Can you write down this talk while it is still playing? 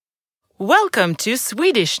Welcome to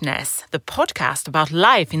Swedishness, the podcast about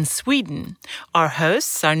life in Sweden. Our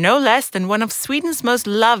hosts are no less than one of Sweden's most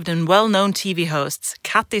loved and well-known TV hosts,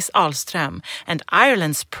 Kattis Ahlström, and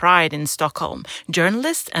Ireland's pride in Stockholm,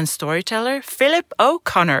 journalist and storyteller Philip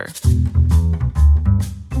O'Connor.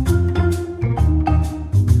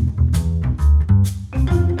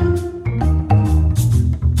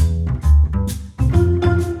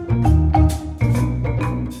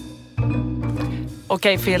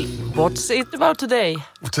 Okay, Phil, what's it about today?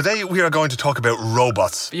 Today we are going to talk about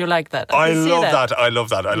robots. You like that? I love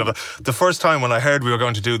that. The first time when I heard we were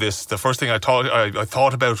going to do this, the first thing I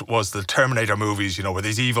thought about was the Terminator movies, you know, where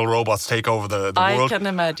these evil robots take over the world. I can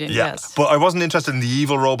imagine, yes. But I wasn't interested in the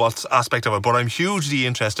evil robots aspect of it, but I'm hugely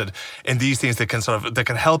interested in these things that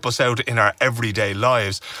can help us out in our everyday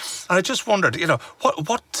lives. And I just wondered, you know,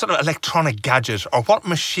 what sort of electronic gadget or what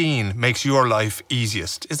machine makes your life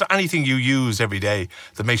easiest? Is there anything you use every day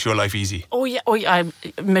that makes your life easy? Oh yeah,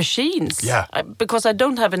 machines. Yeah. Because I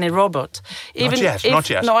don't have any robot. Not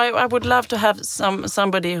yet. No, I would love to have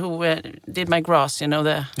somebody who did my grass, you know,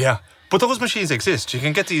 there. Yeah. But those machines exist. You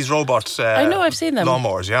can get these robots. I know, I've seen them.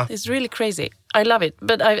 Lawnmowers, yeah. It's really crazy. I love it.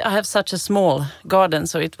 But I have such a small garden,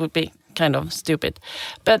 so it would be kind of stupid.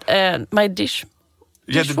 But my dishwasher.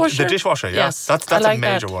 The dishwasher, yeah. Yes, That's like a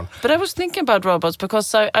major that. one. But I was thinking about robots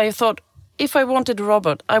because I thought if I wanted a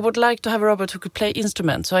robot, I would like to have a robot who could play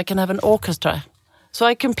instruments, so I can have an orchestra. So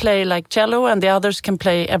I can play like cello and the others can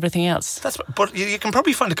play everything else. But you can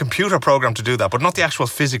probably find a computer program to do that, but not the actual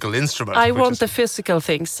physical instrument. I want the physical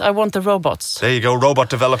things. I want the robots. There you go, robot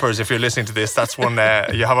developers, if you're listening to this. That's one,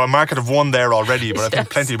 you have a market of one there already, but I think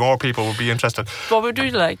plenty more people would be interested. What would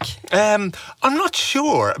you like? I'm not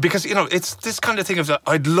sure, because, you know, it's this kind of thing of,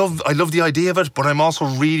 I love the idea of it, but I'm also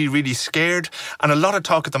really, really scared. And a lot of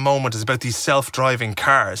talk at the moment is about these self-driving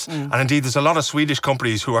cars. And indeed, there's a lot of Swedish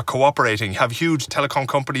companies who are cooperating, have huge telecom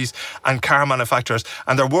companies and car manufacturers,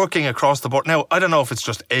 and they're working across the board. Now, I don't know if it's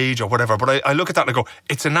just age or whatever, but I look at that and I go,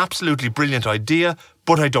 it's an absolutely brilliant idea,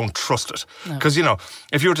 but I don't trust it. Because, you know,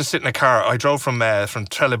 if you were to sit in a car, I drove from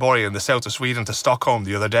Trelleborg in the south of Sweden to Stockholm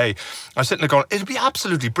the other day. I was sitting there going, it'd be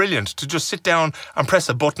absolutely brilliant to just sit down and press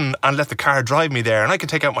a button and let the car drive me there, and I could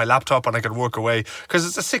take out my laptop and I could work away, because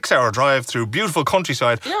it's a 6-hour drive through beautiful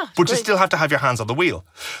countryside, but you still have to have your hands on the wheel.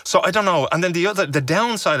 So I don't know. And then the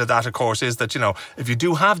downside of that, of course, is that, you know, if you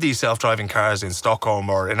do have these self-driving cars in Stockholm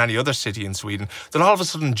or in any other city in Sweden, then all of a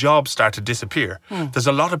sudden jobs start to disappear. There's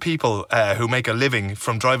a lot of people who make a living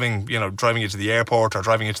from driving you to the airport or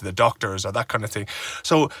driving you to the doctors or that kind of thing.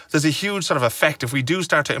 So there's a huge sort of effect. If we do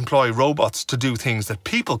start to employ robots to do things that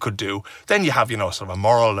people could do, then you have, you know, sort of a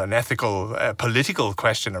moral and ethical, political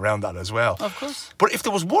question around that as well. Of course. But if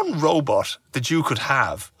there was one robot that you could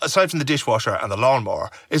have, aside from the dishwasher and the lawnmower,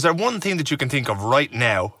 is there one thing that you can think of right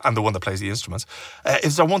now, and the one that plays the instruments,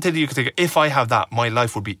 is there one thing that you can think of, if I have that, my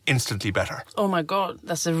life would be instantly better? Oh my God,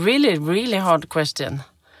 that's a really, really hard question.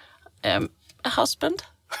 A husband?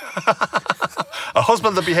 A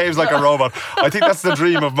husband that behaves like a robot. I think that's the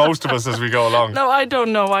dream of most of us as we go along. No, I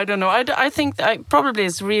don't know. I think probably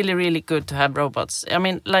it's really, really good to have robots. I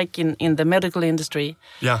mean, like in the medical industry.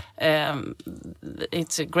 Yeah.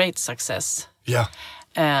 It's a great success. Yeah.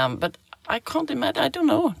 But I can't imagine. I don't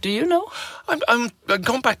know. Do you know? I'm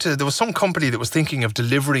going back to, there was some company that was thinking of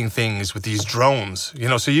delivering things with these drones. You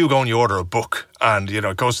know, so you go and you order a book, and, you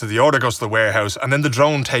know, the order goes to the warehouse, and then the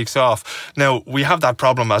drone takes off. Now, we have that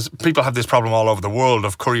problem, as people have this problem all over the world,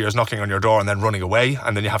 of couriers knocking on your door and then running away,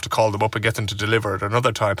 and then you have to call them up and get them to deliver at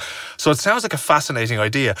another time. So it sounds like a fascinating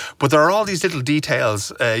idea, but there are all these little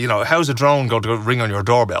details. You know, how's a drone going to ring on your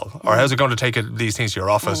doorbell? Or how's it going to take these things to your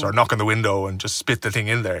office or knock on the window and just spit the thing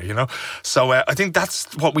in there, you know? So I think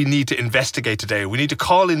that's what we need to investigate today. We need to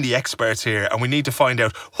call in the experts here, and we need to find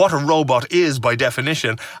out what a robot is by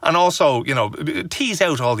definition, and also, you know, tease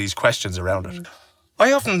out all these questions around it.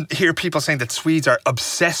 I often hear people saying that Swedes are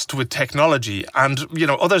obsessed with technology, and, you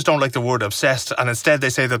know, others don't like the word obsessed, and instead they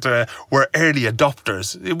say that we're early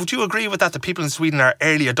adopters. Would you agree with that people in Sweden are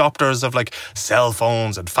early adopters of, like, cell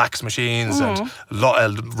phones and fax machines and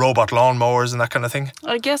robot lawnmowers and that kind of thing?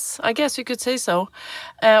 I guess you could say so.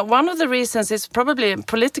 One of the reasons is probably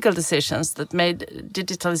political decisions that made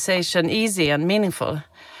digitalization easy and meaningful.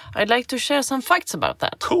 I'd like to share some facts about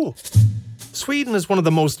that. Cool. Sweden is one of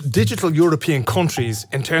the most digital European countries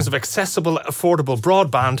in terms of accessible, affordable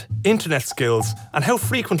broadband, internet skills, and how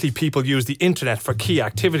frequently people use the internet for key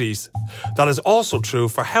activities. That is also true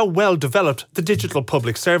for how well developed the digital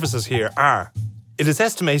public services here are. It is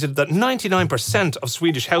estimated that 99% of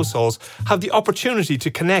Swedish households have the opportunity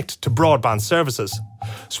to connect to broadband services.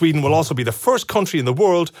 Sweden will also be the first country in the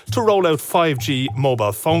world to roll out 5G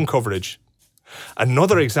mobile phone coverage.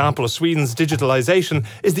 Another example of Sweden's digitalisation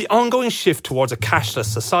is the ongoing shift towards a cashless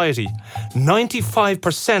society.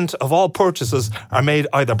 95% of all purchases are made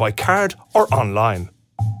either by card or online.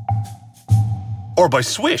 Or by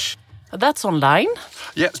Swish. That's online?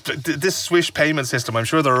 Yes, this Swish payment system, I'm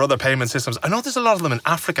sure there are other payment systems. I know there's a lot of them in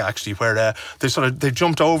Africa, actually, where they've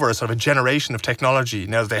jumped over a sort of a generation of technology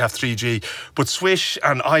now that they have 3G. But Swish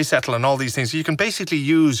and iSettle and all these things, you can basically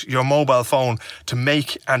use your mobile phone to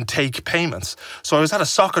make and take payments. So I was at a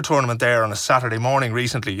soccer tournament there on a Saturday morning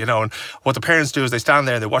recently, and what the parents do is they stand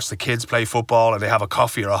there and they watch the kids play football and they have a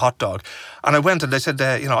coffee or a hot dog. And I went and they said,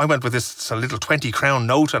 I went with this little 20 crown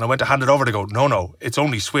note and I went to hand it over. They go, no, it's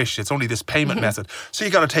only Swish. It's only this payment method. So you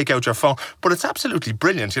got to take out your phone. But it's absolutely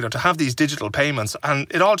brilliant, to have these digital payments, and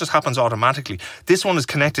it all just happens automatically. This one is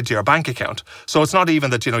connected to your bank account. So it's not even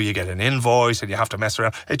that, you get an invoice and you have to mess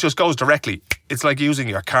around. It just goes directly. It's like using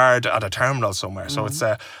your card at a terminal somewhere. So it's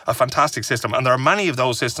a fantastic system. And there are many of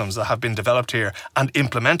those systems that have been developed here and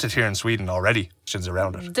implemented here in Sweden already.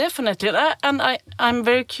 Around it. Definitely. And I'm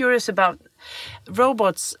very curious about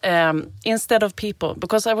robots instead of people,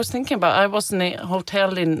 because I was thinking about, I was in a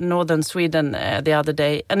hotel in northern Sweden the other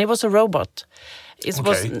day, and it was a robot. It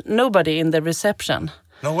was nobody in the reception.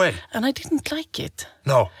 No way. And I didn't like it.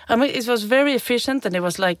 No. I mean, it was very efficient and it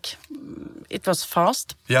was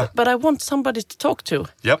fast. Yeah. But I want somebody to talk to.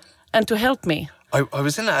 Yep. And to help me. I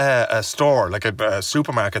was in a store, like a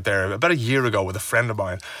supermarket there, about a year ago with a friend of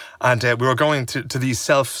mine. And we were going to these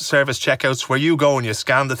self-service checkouts where you go and you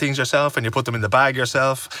scan the things yourself and you put them in the bag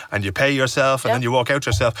yourself and you pay yourself and then you walk out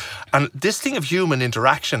yourself. And this thing of human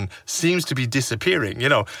interaction seems to be disappearing,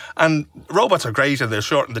 And robots are great and they're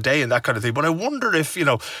shorten the day and that kind of thing. But I wonder if,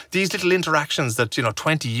 these little interactions that,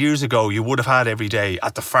 20 years ago you would have had every day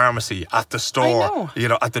at the pharmacy, at the store,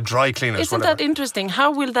 at the dry cleaners. Isn't that interesting?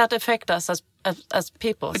 How will that affect us as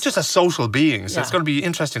people? It's just as social beings. Yeah. It's going to be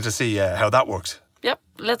interesting to see how that works. Yep,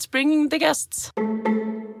 let's bring in the guests.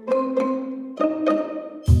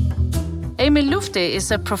 Amy Lufti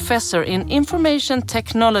is a professor in information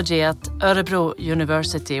technology at Örebro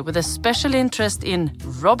University with a special interest in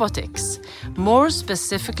robotics. More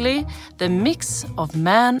specifically, the mix of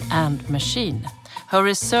man and machine. Her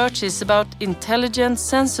research is about intelligent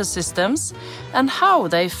sensor systems and how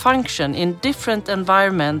they function in different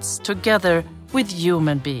environments together with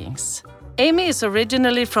human beings. Amy is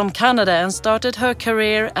originally from Canada and started her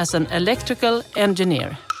career as an electrical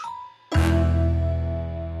engineer.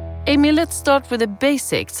 Amy, let's start with the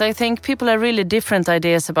basics. I think people have really different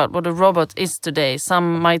ideas about what a robot is today.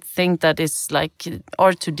 Some might think that it's like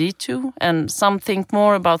R2-D2, and some think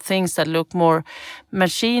more about things that look more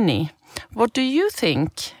machiney. What do you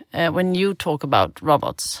think when you talk about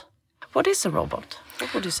robots? What is a robot?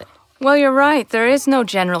 What would you say? Well, you're right. There is no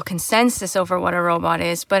general consensus over what a robot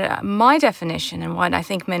is, but my definition and what I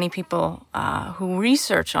think many people who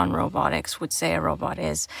research on robotics would say a robot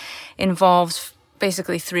is involves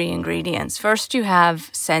basically three ingredients. First, you have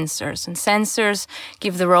sensors, and sensors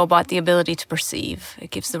give the robot the ability to perceive. It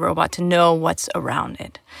gives the robot to know what's around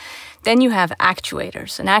it. Then you have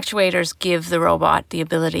actuators, and actuators give the robot the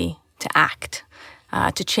ability to act,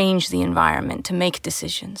 to change the environment, to make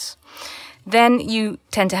decisions. Then you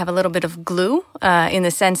tend to have a little bit of glue in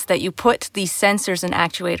the sense that you put these sensors and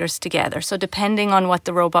actuators together. So depending on what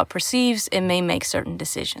the robot perceives, it may make certain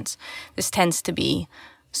decisions. This tends to be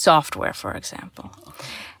software, for example.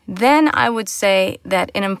 Then I would say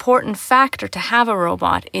that an important factor to have a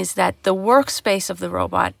robot is that the workspace of the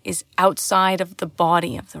robot is outside of the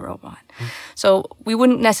body of the robot. So we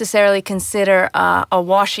wouldn't necessarily consider a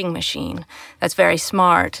washing machine that's very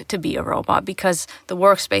smart to be a robot because the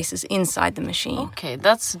workspace is inside the machine. Okay,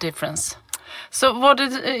 that's the difference. So what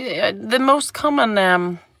is the most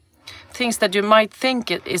common things that you might think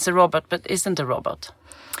is a robot but isn't a robot?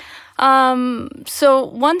 So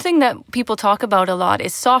one thing that people talk about a lot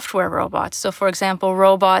is software robots. So, for example,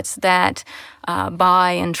 robots that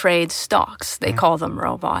buy and trade stocks, they call them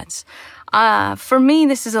robots. For me,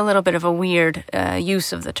 this is a little bit of a weird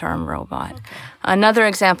use of the term robot. Okay. Another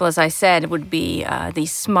example, as I said, would be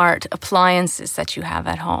these smart appliances that you have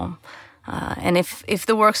at home. And if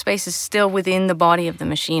the workspace is still within the body of the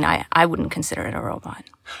machine, I wouldn't consider it a robot.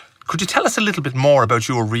 Could you tell us a little bit more about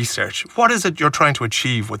your research? What is it you're trying to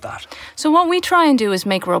achieve with that? So what we try and do is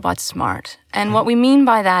make robots smart. And what we mean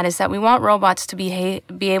by that is that we want robots to be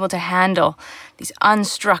able to handle these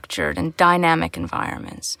unstructured and dynamic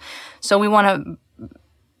environments. So we want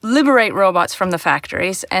to liberate robots from the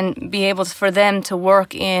factories and be able for them to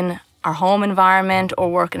work in our home environment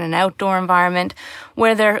or work in an outdoor environment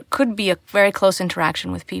where there could be a very close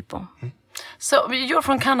interaction with people. So you're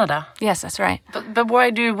from Canada? Yes, that's right. But why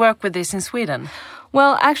do you work with this in Sweden?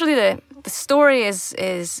 Well, actually, the story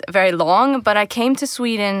is very long, but I came to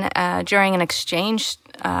Sweden during an exchange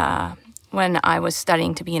when I was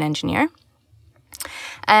studying to be an engineer.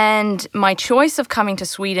 And my choice of coming to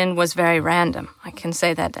Sweden was very random. I can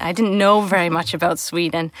say that I didn't know very much about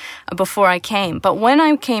Sweden before I came. But when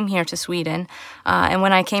I came here to Sweden, and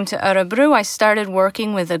when I came to Örebro, I started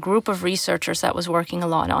working with a group of researchers that was working a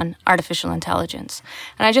lot on artificial intelligence.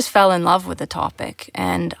 And I just fell in love with the topic.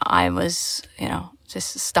 And I was,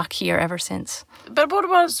 just stuck here ever since. But what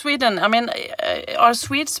about Sweden? I mean, are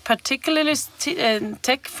Swedes particularly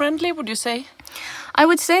tech-friendly, would you say? I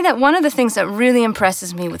would say that one of the things that really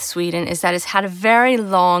impresses me with Sweden is that it's had a very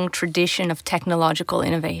long tradition of technological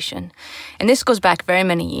innovation. And this goes back very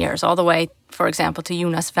many years, all the way, for example, to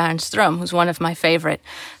Jonas Wernström, who's one of my favorite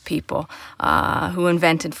people, who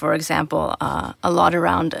invented, for example, a lot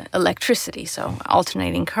around electricity, so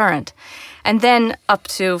alternating current. And then up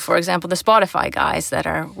to, for example, the Spotify guys that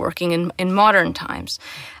are working in modern times.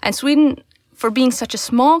 And Sweden, for being such a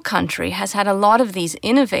small country, has had a lot of these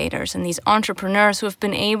innovators and these entrepreneurs who have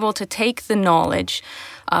been able to take the knowledge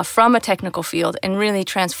from a technical field and really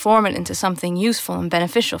transform it into something useful and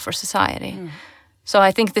beneficial for society. So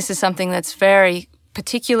I think this is something that's very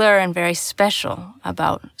particular and very special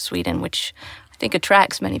about Sweden, which I think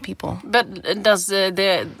attracts many people. But does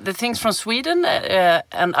the things from Sweden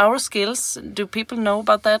and our skills, do people know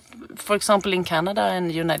about that, for example, in Canada and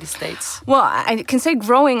the United States? Well, I can say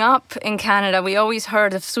growing up in Canada, we always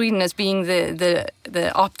heard of Sweden as being the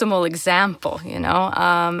optimal example,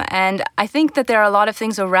 and I think that there are a lot of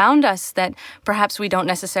things around us that perhaps we don't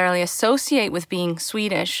necessarily associate with being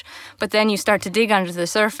Swedish, but then you start to dig under the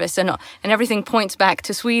surface and everything points back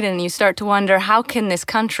to Sweden, and you start to wonder, how can this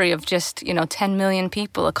country of just, 10 million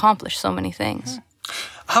people accomplish so many things?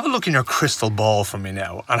 Have a look in your crystal ball for me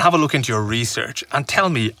now and have a look into your research and tell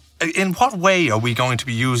me, in what way are we going to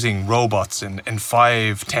be using robots in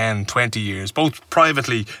 5, 10, 20 years, both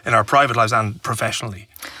privately, in our private lives and professionally?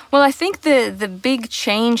 Well, I think the big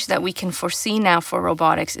change that we can foresee now for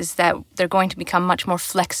robotics is that they're going to become much more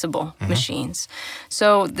flexible machines.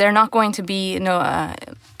 So they're not going to be,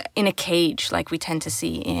 in a cage like we tend to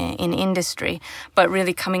see in industry, but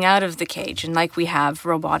really coming out of the cage, and like we have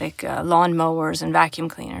robotic lawn mowers and vacuum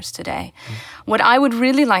cleaners today. What I would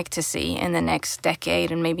really like to see in the next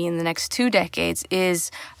decade and maybe in the next 2 decades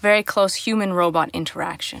is very close human-robot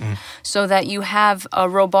interaction, so that you have a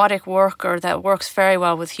robotic worker that works very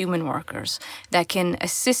well with human workers, that can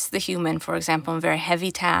assist the human, for example, in very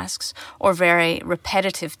heavy tasks or very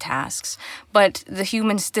repetitive tasks, but the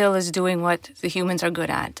human still is doing what the humans are good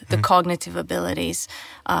at, the cognitive abilities,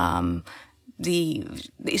 the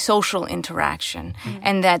social interaction,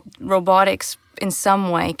 and that robotics in some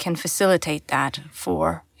way can facilitate that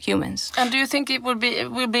for humans. And do you think it will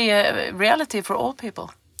be a reality for all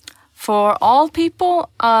people? For all people,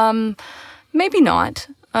 maybe not.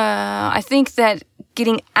 I think that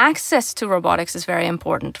getting access to robotics is very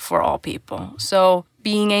important for all people. So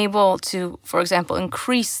being able to, for example,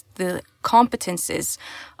 increase the competences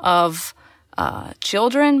of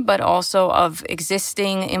children, but also of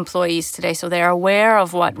existing employees today, so they're aware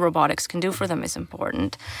of what robotics can do for them, is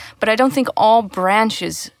important. But I don't think all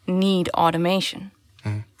branches need automation.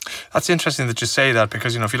 That's interesting that you say that,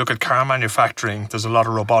 because, if you look at car manufacturing, there's a lot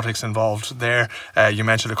of robotics involved there. You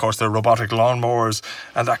mentioned, of course, the robotic lawnmowers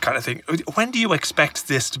and that kind of thing. When do you expect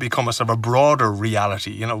this to become a sort of a broader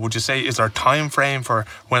reality? Would you say, is there a time frame for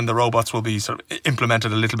when the robots will be sort of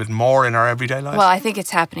implemented a little bit more in our everyday lives? Well, I think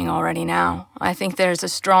it's happening already now. I think there's a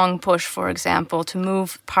strong push, for example, to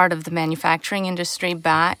move part of the manufacturing industry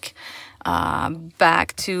back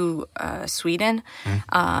to Sweden.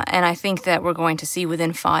 And I think that we're going to see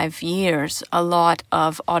within 5 years a lot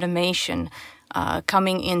of automation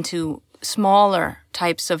coming into smaller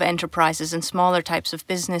types of enterprises and smaller types of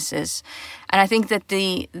businesses. And I think that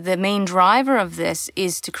the main driver of this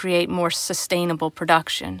is to create more sustainable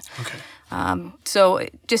production. Okay. So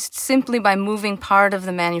just simply by moving part of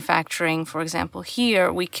the manufacturing, for example, here,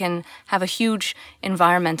 we can have a huge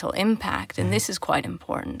environmental impact, and this is quite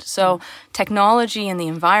important. So technology and the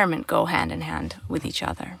environment go hand in hand with each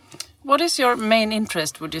other. What is your main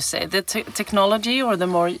interest, would you say? The technology or the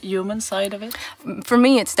more human side of it? For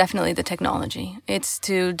me, it's definitely the technology. It's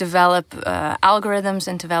to develop algorithms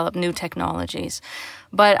and develop new technologies.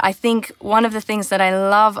 But I think one of the things that I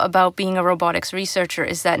love about being a robotics researcher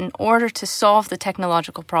is that in order to solve the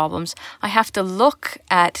technological problems, I have to look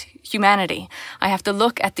at humanity. I have to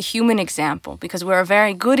look at the human example because we're a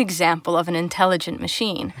very good example of an intelligent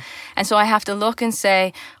machine. And so I have to look and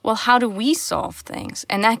say, well, how do we solve things?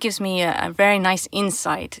 And that gives me a very nice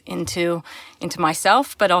insight into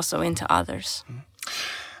myself, but also into others.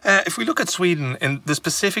 If we look at Sweden in the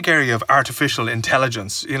specific area of artificial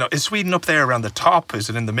intelligence, is Sweden up there around the top? Is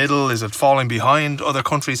it in the middle? Is it falling behind other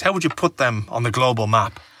countries? How would you put them on the global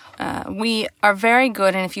map? We are very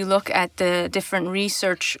good, and if you look at the different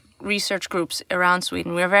research groups around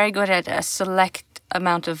Sweden, we're very good at a select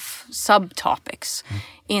amount of subtopics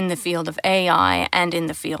in the field of AI and in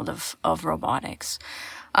the field of robotics.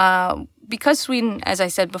 Because Sweden, as I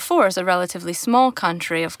said before, is a relatively small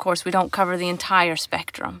country, of course, we don't cover the entire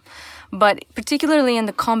spectrum. But particularly in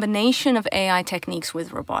the combination of AI techniques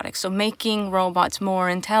with robotics, so making robots more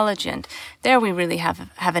intelligent, there we really have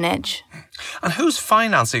an edge. And who's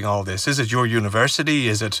financing all this? Is it your university?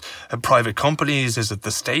 Is it private companies? Is it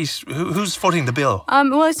the state? Who's footing the bill?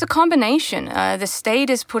 Well, it's a combination. The state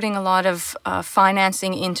is putting a lot of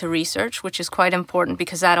financing into research, which is quite important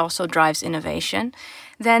because that also drives innovation.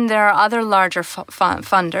 Then there are other larger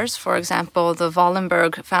funders. For example, the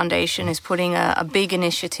Wallenberg Foundation is putting a big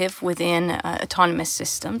initiative within autonomous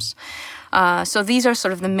systems. So these are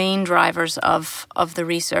sort of the main drivers of the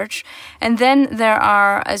research. And then there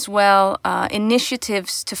are as well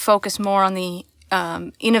initiatives to focus more on the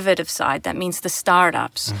innovative side. That means the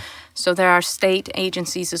startups. So there are state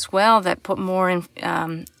agencies as well that put more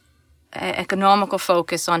economical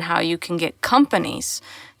focus on how you can get companies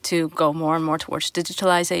to go more and more towards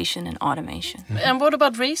digitalization and automation. And what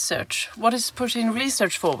about research? What is pushing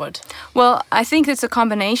research forward? Well, I think it's a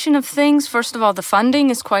combination of things. First of all, the funding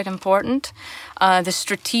is quite important. The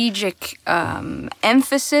strategic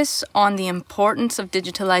emphasis on the importance of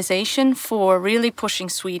digitalization for really pushing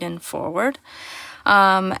Sweden forward.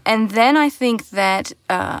 And then I think that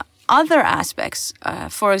other aspects,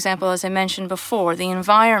 for example, as I mentioned before, the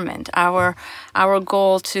environment, our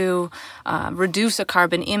goal to reduce a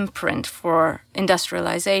carbon imprint for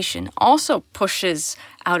industrialization also pushes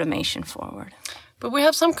automation forward. But we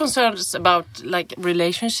have some concerns about like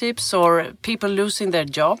relationships or people losing their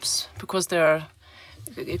jobs because they're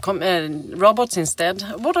robots instead.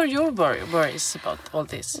 What are your worries about all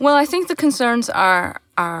this? Well, I think the concerns are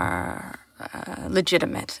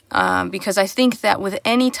legitimate because I think that with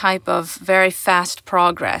any type of very fast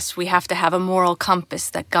progress, we have to have a moral compass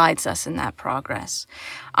that guides us in that progress.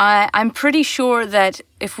 I'm pretty sure that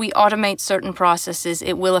if we automate certain processes,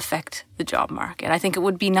 it will affect the job market. I think it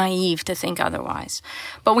would be naive to think otherwise.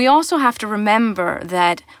 But we also have to remember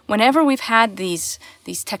that whenever we've had these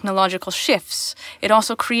technological shifts, it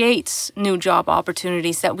also creates new job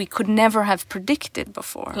opportunities that we could never have predicted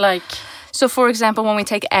before. So, for example, when we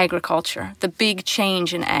take agriculture, the big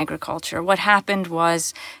change in agriculture, what happened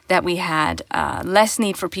was that we had less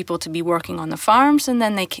need for people to be working on the farms, and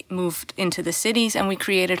then they moved into the cities, and we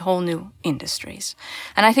created whole new industries.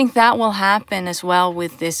 And I think that will happen as well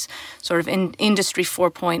with this sort of Industry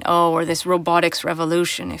 4.0 or this robotics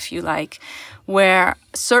revolution, if you like, where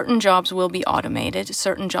certain jobs will be automated,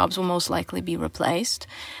 certain jobs will most likely be replaced,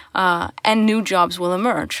 and new jobs will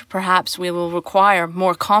emerge. Perhaps we will require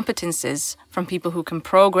more competences from people who can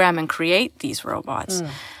program and create these robots,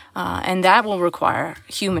 and that will require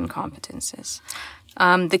human competences.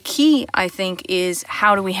 The key, I think, is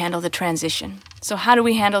how do we handle the transition? So how do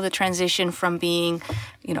we handle the transition from being,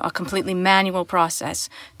 a completely manual process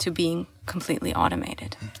to being completely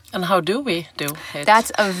automated? And how do we do it?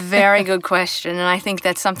 That's a very good question, and I think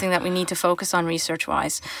that's something that we need to focus on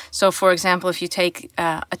research-wise. So, for example, if you take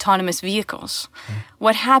autonomous vehicles,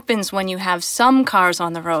 what happens when you have some cars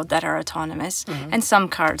on the road that are autonomous and some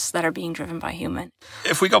cars that are being driven by human?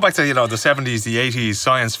 If we go back to, the 70s, the 80s,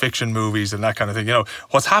 science fiction movies and that kind of thing,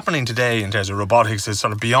 what's happening today in terms of robotics is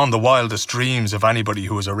sort of beyond the wildest dreams of anybody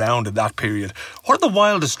who was around in that period. What are the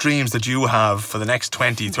wildest dreams that you have for the next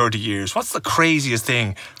 20, 30 years? What's the craziest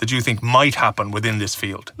thing that you think might happen within this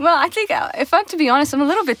field? Well, I think, if I'm to be honest, I'm a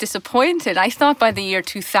little bit disappointed. I thought by the year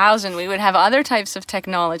 2000 we would have other types of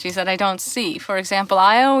technologies that I don't see. For example,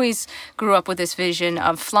 I always grew up with this vision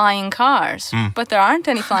of flying cars, but there aren't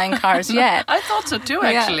any flying cars yet. I thought so too,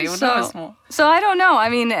 actually, when I was small. So I don't know. I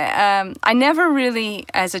mean, I never really,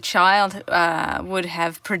 as a child, would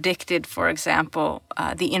have predicted, for example,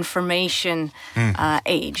 the information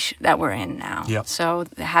age that we're in now. Yep. So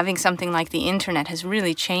having something like the internet has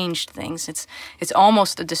really changed things. It's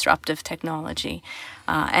almost a disruptive technology,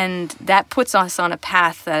 and that puts us on a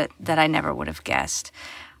path that I never would have guessed.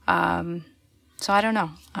 So I don't know.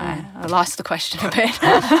 I lost the question a bit.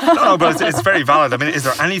 No, but it's very valid. I mean, is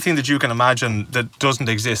there anything that you can imagine that doesn't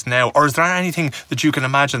exist now? Or is there anything that you can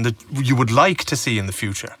imagine that you would like to see in the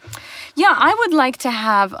future? Yeah, I would like to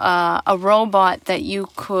have a robot that you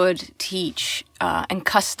could teach and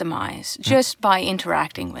customize just by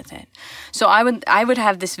interacting with it. So I would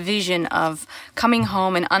have this vision of coming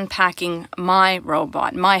home and unpacking my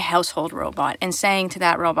robot, my household robot, and saying to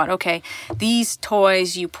that robot, okay, these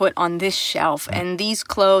toys you put on this shelf, and these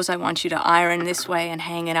clothes I want you to iron this way and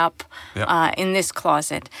hang it up in this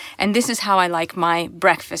closet. And this is how I like my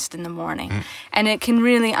breakfast in the morning. And it can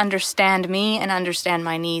really understand me and understand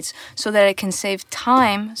my needs so that it can save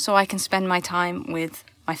time so I can spend my time with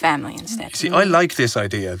my family instead. See, I like this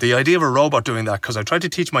idea. The idea of a robot doing that, because I tried to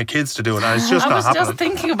teach my kids to do it and it's just not happening. I was just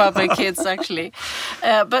thinking about my kids, actually.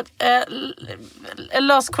 But a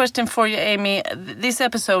last question for you, Amy. This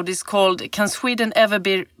episode is called Can Sweden Ever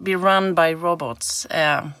Be Run by Robots?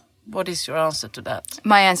 What is your answer to that?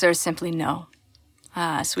 My answer is simply no.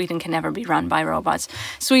 Sweden can never be run by robots.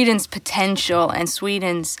 Sweden's potential and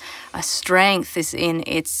Sweden's strength is in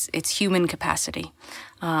its human capacity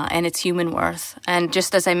and its human worth. And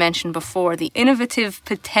just as I mentioned before, the innovative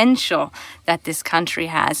potential that this country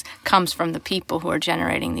has comes from the people who are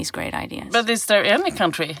generating these great ideas. But is there any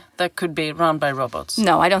country that could be run by robots?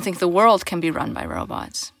 No, I don't think the world can be run by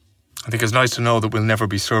robots. I think it's nice to know that we'll never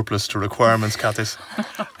be surplus to requirements, Kattis.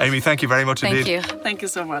 Amy, thank you very much indeed. Thank you. Thank you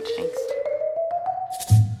so much. Thanks.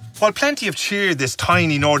 While plenty have cheered this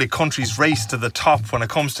tiny Nordic country's race to the top when it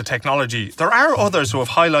comes to technology, there are others who have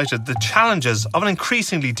highlighted the challenges of an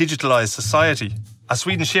increasingly digitalised society. As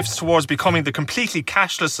Sweden shifts towards becoming the completely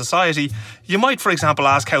cashless society, you might, for example,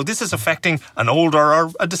 ask how this is affecting an older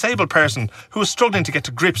or a disabled person who is struggling to get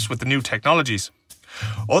to grips with the new technologies.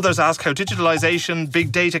 Others ask how digitalisation,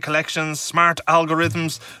 big data collections, smart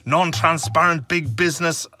algorithms, non-transparent big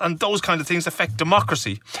business and those kind of things affect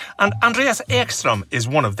democracy. And Andreas Ekström is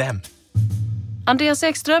one of them. Andreas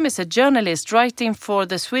Ekström is a journalist writing for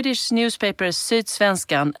the Swedish newspaper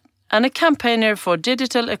Sydsvenskan and a campaigner for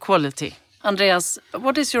digital equality. Andreas,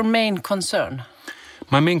 what is your main concern?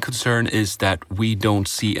 My main concern is that we don't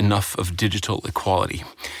see enough of digital equality.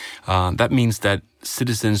 That means that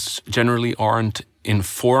citizens generally aren't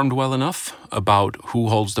informed well enough about who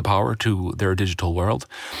holds the power to their digital world.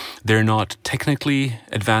 They're not technically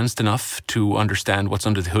advanced enough to understand what's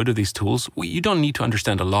under the hood of these tools. You don't need to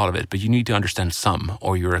understand a lot of it, but you need to understand some,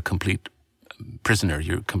 or you're a complete prisoner.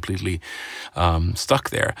 You're completely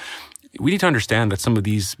stuck there. We need to understand that some of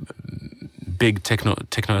these big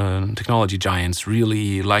technology giants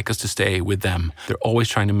really like us to stay with them. They're always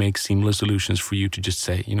trying to make seamless solutions for you to just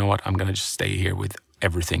say, you know what, I'm going to just stay here with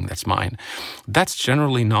everything that's mine. That's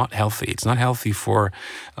generally not healthy. It's not healthy for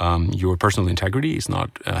your personal integrity. It's not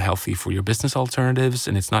healthy for your business alternatives,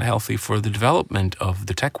 and it's not healthy for the development of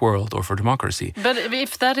the tech world or for democracy. But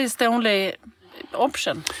if that is the only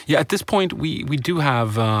option. Yeah, at this point we do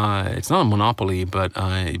have it's not a monopoly, but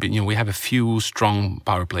we have a few strong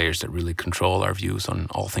power players that really control our views on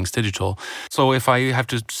all things digital. So if I have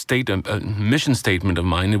to state a mission statement of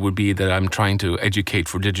mine, it would be that I'm trying to educate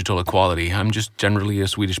for digital equality. I'm just generally a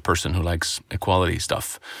Swedish person who likes equality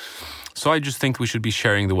stuff. So I just think we should be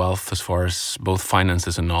sharing the wealth as far as both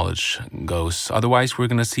finances and knowledge goes. Otherwise, we're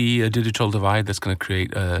going to see a digital divide that's going to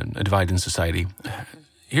create a divide in society.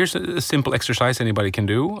 Here's a simple exercise anybody can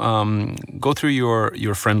do. Go through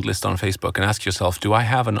your friend list on Facebook and ask yourself, do I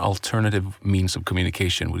have an alternative means of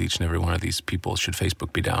communication with each and every one of these people should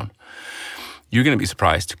Facebook be down? You're going to be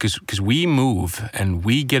surprised because we move and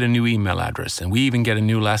we get a new email address and we even get a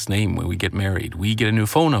new last name when we get married. We get a new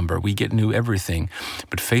phone number. We get new everything.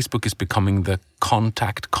 But Facebook is becoming the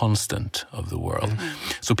contact constant of the world.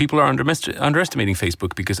 Mm-hmm. So people are underestimating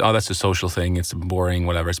Facebook because, that's a social thing. It's boring,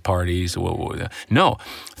 whatever, it's parties. No,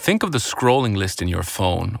 think of the scrolling list in your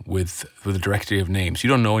phone with a directory of names. You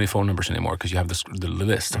don't know any phone numbers anymore because you have the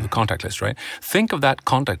list of the contact list, right? Think of that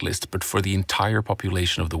contact list, but for the entire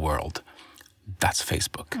population of the world. That's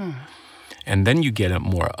Facebook. Mm. And then you get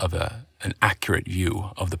more of an accurate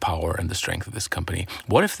view of the power and the strength of this company.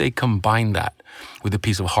 What if they combine that with a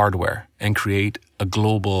piece of hardware and create a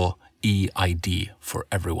global EID for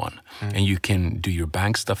everyone? Mm. And you can do your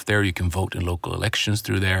bank stuff there. You can vote in local elections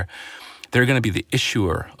through there. They're going to be the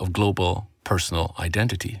issuer of global personal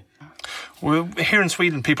identity. Well, here in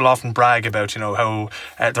Sweden, people often brag about, how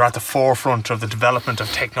they're at the forefront of the development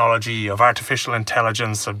of technology, of artificial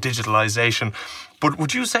intelligence, of digitalization. But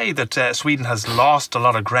would you say that Sweden has lost a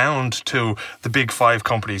lot of ground to the big 5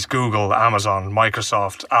 companies, Google, Amazon,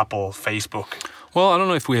 Microsoft, Apple, Facebook? Well, I don't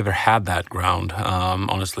know if we ever had that ground,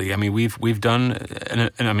 honestly. I mean, we've done,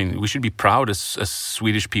 and I mean, we should be proud as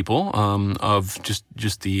Swedish people of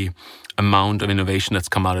just the amount of innovation that's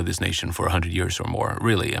come out of this nation for 100 years or more.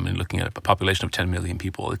 Really, I mean, looking at a population of 10 million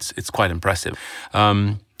people, it's quite impressive.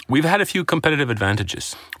 We've had a few competitive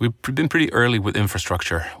advantages. We've been pretty early with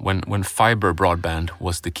infrastructure when fiber broadband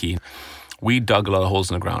was the key. We dug a lot of holes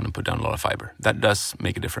in the ground and put down a lot of fiber. That does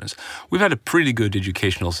make a difference. We've had a pretty good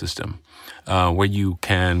educational system where you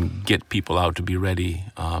can get people out to be ready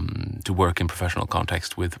to work in professional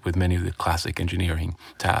context with many of the classic engineering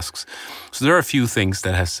tasks. So there are a few things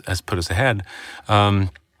that has put us ahead.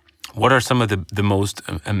 What are some of the most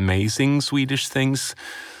amazing Swedish things?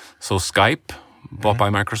 So Skype, bought by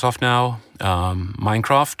Microsoft now,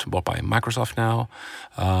 Minecraft, bought by Microsoft now,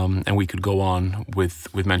 and we could go on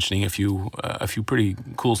with mentioning a few pretty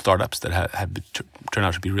cool startups that have turned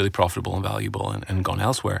out to be really profitable and valuable and gone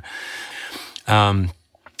elsewhere.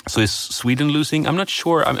 So is Sweden losing? I'm not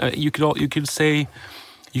sure. You could say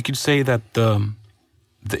that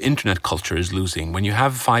the internet culture is losing. When you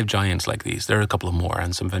have 5 giants like these, there are a couple of more,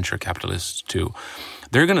 and some venture capitalists too.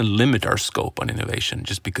 They're going to limit our scope on innovation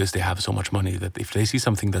just because they have so much money that if they see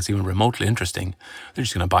something that's even remotely interesting, they're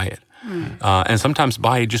just going to buy it. And sometimes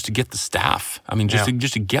buy it just to get the staff. I mean, just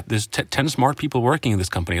to get this 10 smart people working in this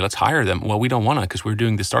company. Let's hire them. Well, we don't want to because we're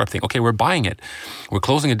doing this startup thing. Okay, we're buying it. We're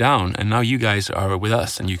closing it down. And now you guys are with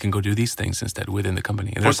us and you can go do these things instead within the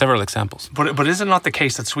company. And there are several examples. But is it not the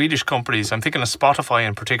case that Swedish companies, I'm thinking of Spotify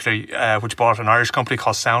in particular, which bought an Irish company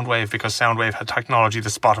called Soundwave because Soundwave had technology that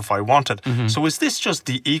Spotify wanted. So is this just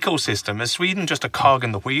the ecosystem? Is Sweden just a cog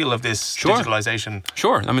in the wheel of this digitalization?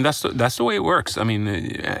 Sure. I mean, that's the way it works. I mean,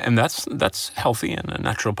 and that's healthy and a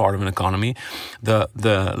natural part of an economy.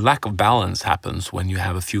 The lack of balance happens when you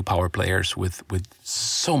have a few power players with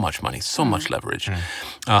so much money, so much leverage.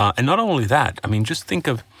 And not only that, I mean, just think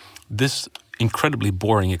of this incredibly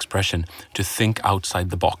boring expression, to think outside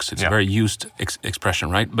the box. It's a very used expression,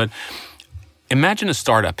 right? But imagine a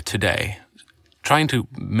startup today trying to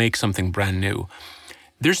make something brand new.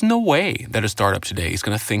 There's no way that a startup today is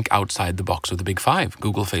going to think outside the box of the big 5,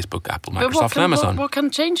 Google, Facebook, Apple, Microsoft, and Amazon. What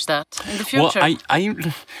can change that in the future? Well,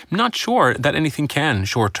 I'm not sure that anything can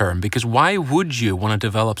short term, because why would you want to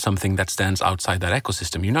develop something that stands outside that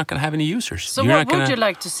ecosystem? You're not going to have any users. So what would you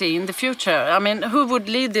like to see in the future? I mean, who would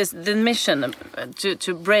lead the mission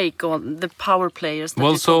to break on the power players that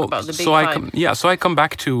you talk about, the big 5? So I come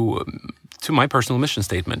back to my personal mission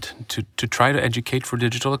statement, to try to educate for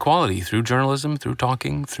digital equality through journalism, through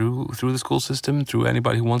talking, through the school system, through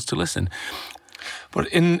anybody who wants to listen. But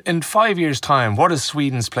in 5 years' time, what is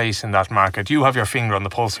Sweden's place in that market? You have your finger on the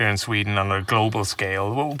pulse here in Sweden on a global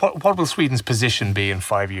scale. What will Sweden's position be in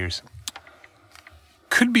 5 years?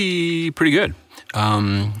 Could be pretty good.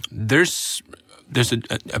 There's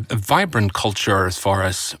a vibrant culture as far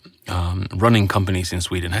as running companies in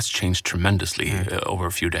Sweden has changed tremendously over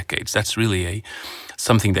a few decades. That's really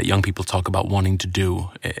something that young people talk about wanting to do.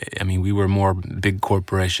 I mean, we were more big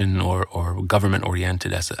corporation or government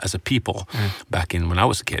oriented as a people back when I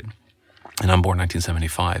was a kid. And I'm born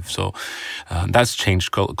 1975, so that's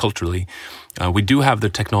changed culturally. We do have the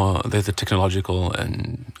technological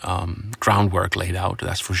and groundwork laid out,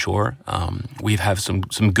 that's for sure. We have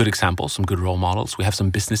some good examples, some good role models. We have some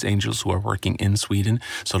business angels who are working in Sweden.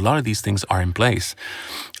 So a lot of these things are in place.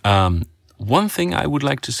 One thing I would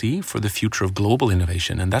like to see for the future of global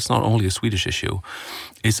innovation, and that's not only a Swedish issue,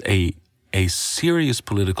 is a serious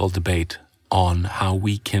political debate on how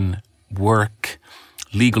we can work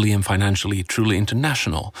legally and financially truly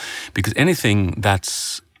international, because anything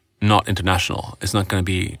that's not international is not going to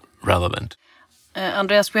be relevant.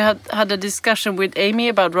 Andreas, we had a discussion with Amy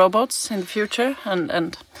about robots in the future,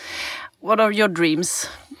 and what are your dreams?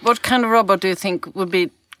 What kind of robot do you think would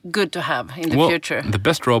be good to have in the future? The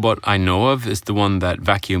best robot I know of is the one that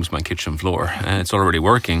vacuums my kitchen floor, and it's already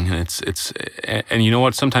working. And you know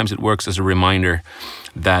what? Sometimes it works as a reminder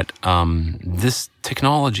that this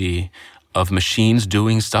technology of machines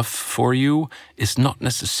doing stuff for you is not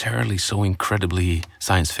necessarily so incredibly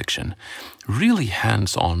science fiction. Really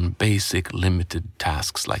hands-on, basic, limited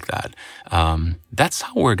tasks like that. That's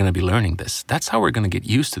how we're going to be learning this. That's how we're going to get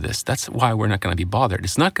used to this. That's why we're not going to be bothered.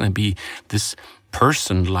 It's not going to be this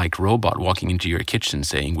person-like robot walking into your kitchen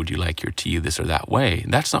saying, would you like your tea this or that way?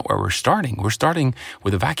 That's not where we're starting. We're starting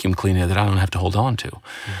with a vacuum cleaner that I don't have to hold on to.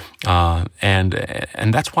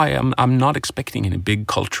 And that's why I'm not expecting any big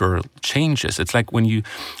cultural changes. It's like when you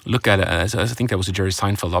look at, I think that was a Jerry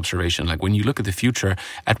Seinfeld observation, like when you look at the future,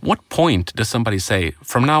 at what point does somebody say,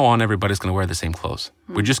 from now on, everybody's going to wear the same clothes?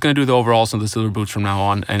 We're just going to do the overalls and the silver boots from now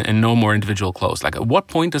on and no more individual clothes. Like, at what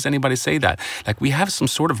point does anybody say that? Like, we have some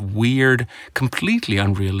sort of weird, completely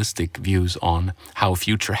unrealistic views on how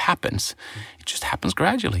future happens. It just happens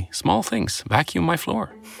gradually. Small things. Vacuum my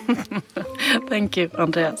floor. Thank you,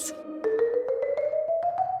 Andreas.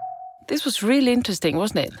 This was really interesting,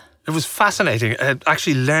 wasn't it? It was fascinating,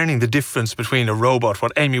 actually learning the difference between a robot.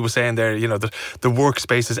 What Amy was saying there, the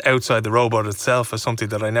workspaces outside the robot itself is something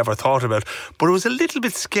that I never thought about. But it was a little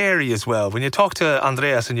bit scary as well. When you talk to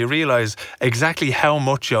Andreas and you realise exactly how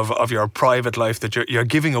much of your private life that you're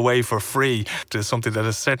giving away for free to something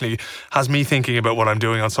that certainly has me thinking about what I'm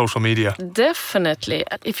doing on social media. Definitely.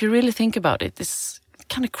 If you really think about it, it's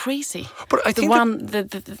kind of crazy. But I think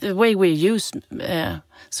the way we use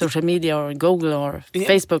social media or Google or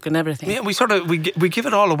Facebook and everything. Yeah, we give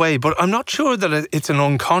it all away, but I'm not sure that it's an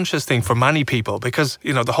unconscious thing for many people, because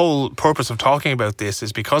the whole purpose of talking about this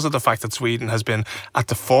is because of the fact that Sweden has been at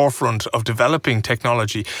the forefront of developing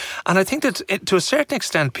technology, and I think that to a certain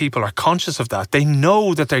extent people are conscious of that. They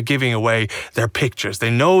know that they're giving away their pictures.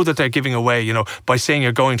 They know that they're giving away, by saying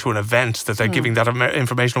you're going to an event, that they're giving that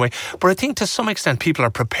information away. But I think to some extent people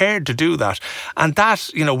are prepared to do that, and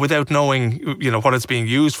that without knowing what it's being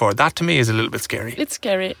used for, that to me is a little bit scary. It's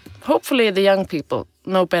scary. Hopefully the young people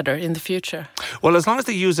know better in the future. Well, as long as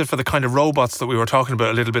they use it for the kind of robots that we were talking about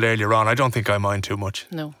a little bit earlier on, I don't think I mind too much.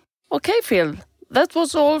 No. Okay, Phil. That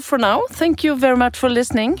was all for now. Thank you very much for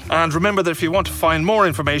listening. And remember that if you want to find more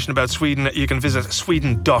information about Sweden, you can visit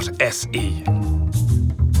sweden.se.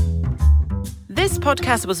 This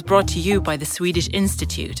podcast was brought to you by the Swedish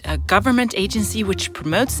Institute, a government agency which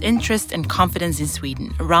promotes interest and confidence in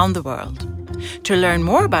Sweden around the world. To learn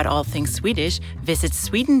more about all things Swedish, visit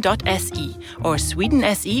sweden.se or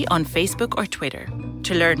Sweden.se on Facebook or Twitter.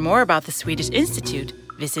 To learn more about the Swedish Institute,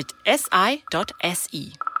 visit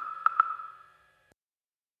si.se.